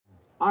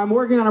I'm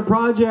working on a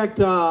project,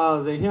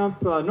 the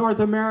Hemp, North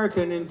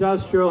American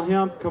Industrial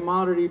Hemp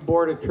Commodity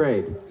Board of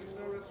Trade,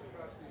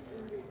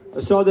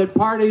 so that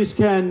parties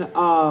can,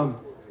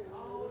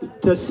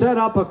 to set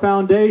up a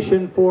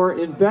foundation for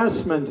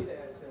investment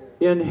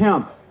in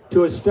hemp,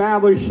 to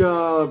establish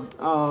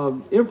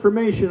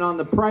information on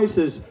the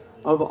prices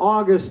of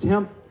August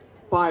hemp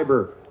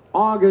fiber,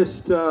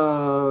 August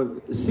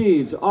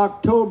seeds,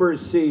 October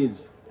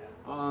seeds,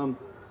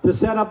 to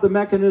set up the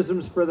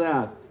mechanisms for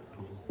that.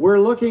 We're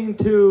looking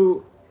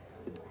to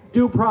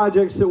do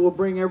projects that will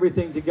bring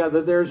everything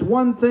together. There's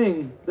one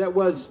thing that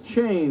was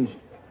changed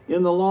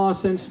in the law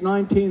since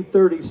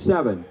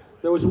 1937.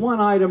 There was one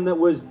item that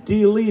was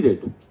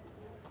deleted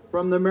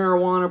from the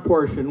marijuana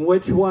portion,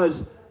 which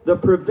was the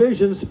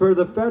provisions for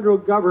the federal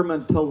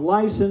government to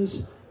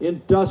license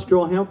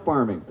industrial hemp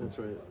farming. That's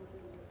right.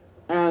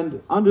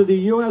 And under the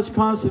U.S.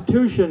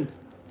 Constitution,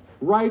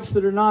 rights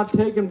that are not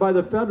taken by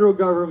the federal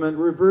government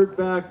revert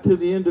back to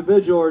the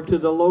individual or to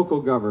the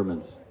local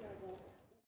governments.